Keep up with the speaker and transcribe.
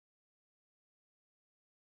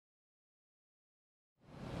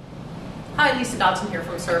Hi, Lisa Dodson here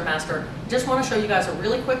from Servemaster. Just want to show you guys a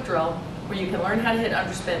really quick drill where you can learn how to hit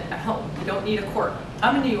underspin at home. You don't need a court.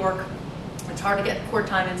 I'm in New York. It's hard to get court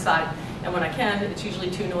time inside, and when I can, it's usually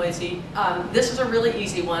too noisy. This is a really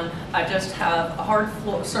easy one. I just have a hard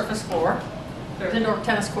surface floor. There's indoor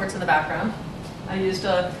tennis courts in the background. I used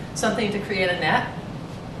something to create a net,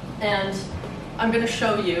 and I'm going to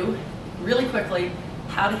show you really quickly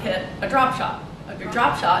how to hit a drop shot. Your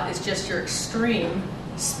drop shot is just your extreme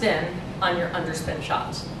spin on your underspin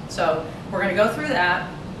shots. So we're going to go through that,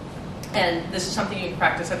 and this is something you can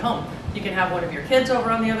practice at home. You can have one of your kids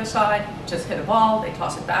over on the other side, just hit a ball, they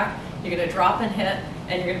toss it back, you're going to drop and hit,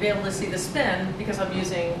 and you're going to be able to see the spin because I'm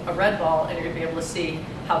using a red ball, and you're going to be able to see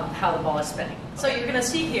how the ball is spinning. So you're going to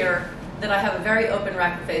see here that I have a very open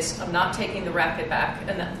racket face. I'm not taking the racket back,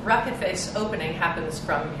 and that racket face opening happens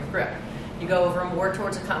from your grip. You go over more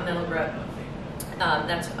towards a continental grip.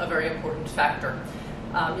 That's a very important factor.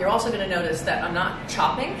 You're also going to notice that I'm not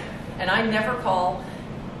chopping, and I never call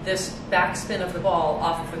this backspin of the ball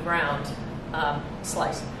off of the ground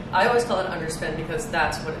slice. I always call it underspin because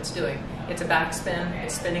that's what it's doing. It's a backspin,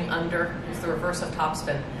 it's spinning under, it's the reverse of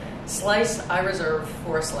topspin. Slice I reserve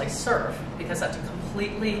for a slice serve because that's a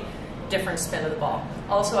completely different spin of the ball.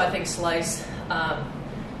 Also, I think slice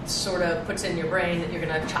sort of puts in your brain that you're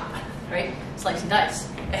going to chop, right? Slice and dice.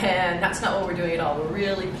 And that's not what we're doing at all. We're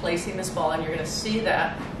really placing this ball, and you're going to see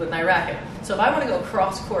that with my racket. So if I want to go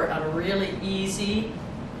cross court on a really easy,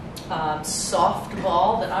 soft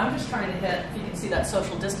ball that I'm just trying to hit, if you can see that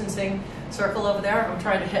social distancing circle over there, I'm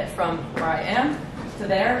trying to hit from where I am to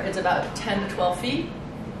there. It's about 10 to 12 feet.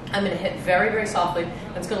 I'm going to hit very, very softly,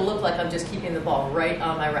 and it's going to look like I'm just keeping the ball right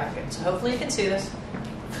on my racket. So hopefully you can see this.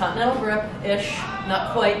 Continental grip-ish,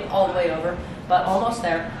 not quite all the way over, but almost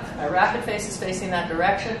there. My racket face is facing that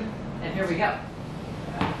direction, and here we go.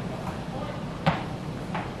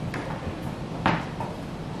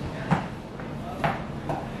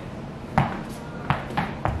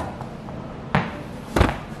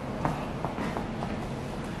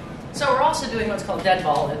 So we're also doing what's called dead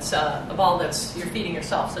ball. It's a ball that's you're feeding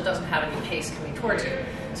yourself, so it doesn't have any pace coming towards you.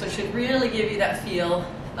 So it should really give you that feel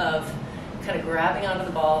of kind of grabbing onto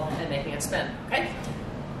the ball and making it spin, okay?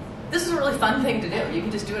 This is a really fun thing to do. You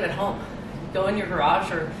can just do it at home. Go in your garage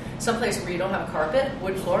or someplace where you don't have a carpet,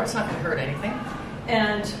 wood floor, it's not going to hurt anything,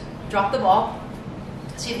 and drop the ball.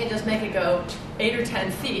 So you can just make it go 8 or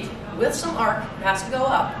 10 feet with some arc. It has to go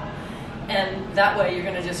up, and that way you're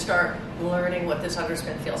going to just start learning what this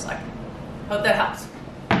underspin feels like. Hope that helps.